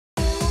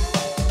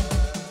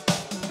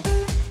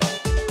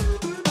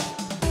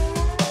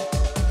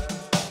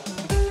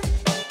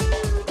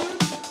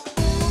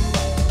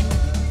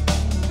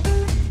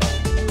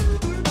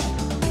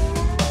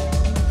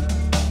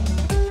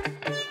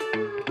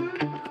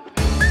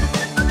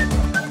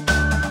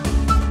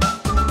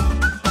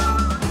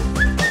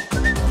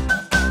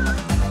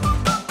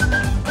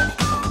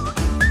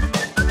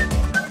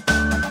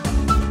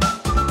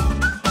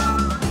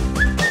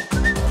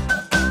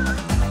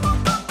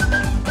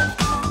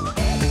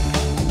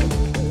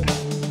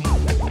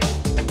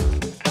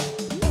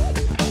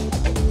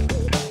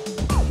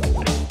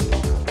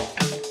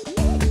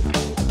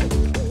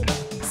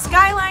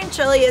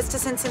Chili is to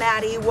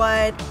Cincinnati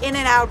what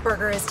In-N-Out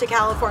Burger is to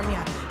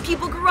California.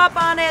 People grew up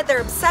on it, they're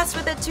obsessed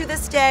with it to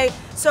this day.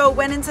 So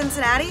when in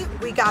Cincinnati,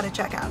 we gotta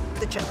check out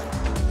the chili.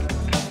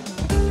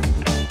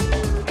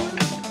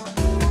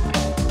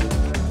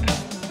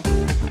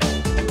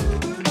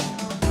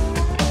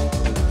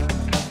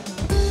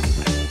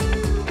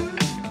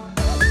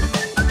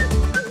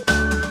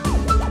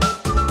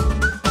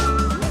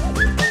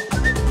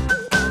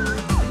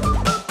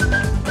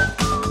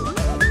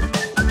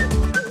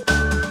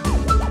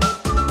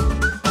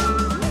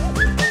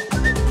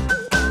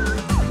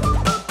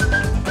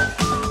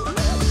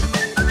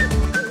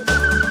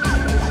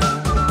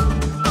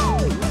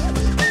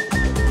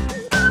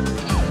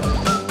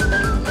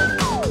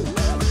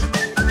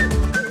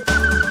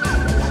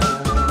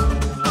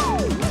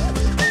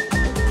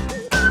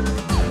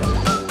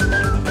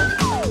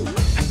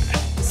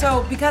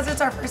 So because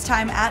it's our first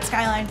time at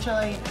Skyline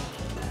Chili,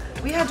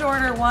 we had to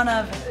order one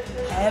of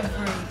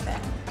everything.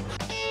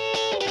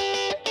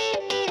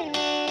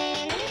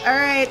 All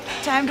right,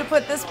 time to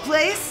put this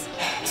place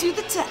to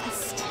the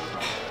test.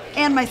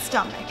 And my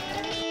stomach.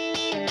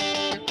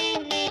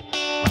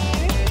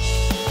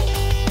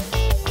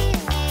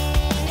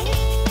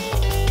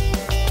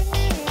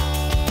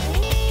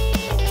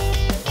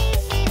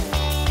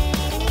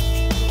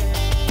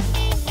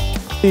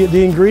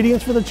 The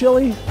ingredients for the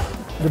chili,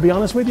 to be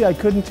honest with you, I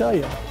couldn't tell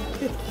you.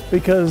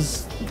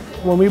 Because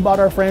when we bought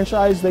our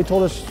franchise, they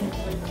told us,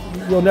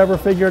 you'll never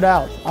figure it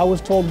out. I was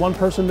told one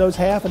person knows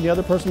half and the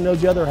other person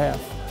knows the other half,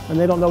 and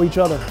they don't know each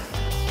other.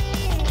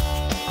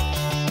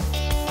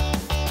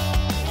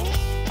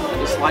 I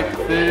just like the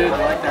food,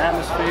 I like the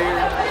atmosphere.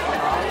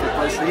 It's a good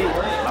place to eat.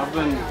 I've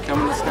been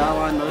coming to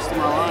Skyline most of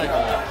my life.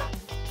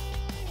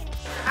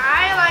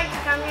 I like to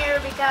come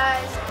here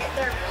because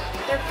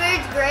their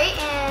food's great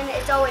and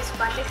it's always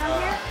fun to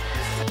come here.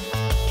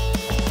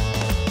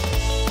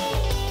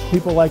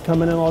 People like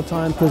coming in all the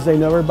time because they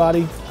know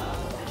everybody.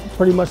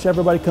 Pretty much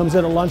everybody comes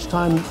in at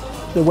lunchtime.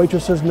 The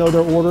waitresses know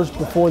their orders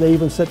before they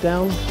even sit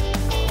down.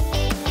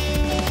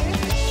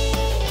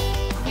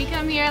 We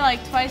come here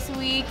like twice a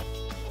week.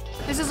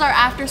 This is our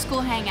after-school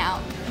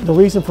hangout. The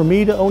reason for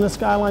me to own a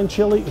Skyline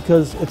Chili is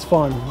because it's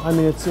fun. I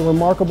mean, it's a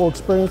remarkable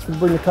experience. We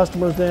bring the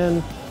customers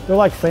in. They're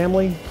like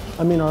family.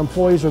 I mean, our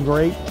employees are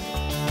great.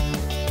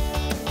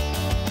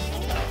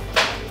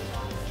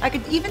 I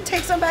could even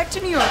take some back to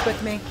New York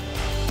with me.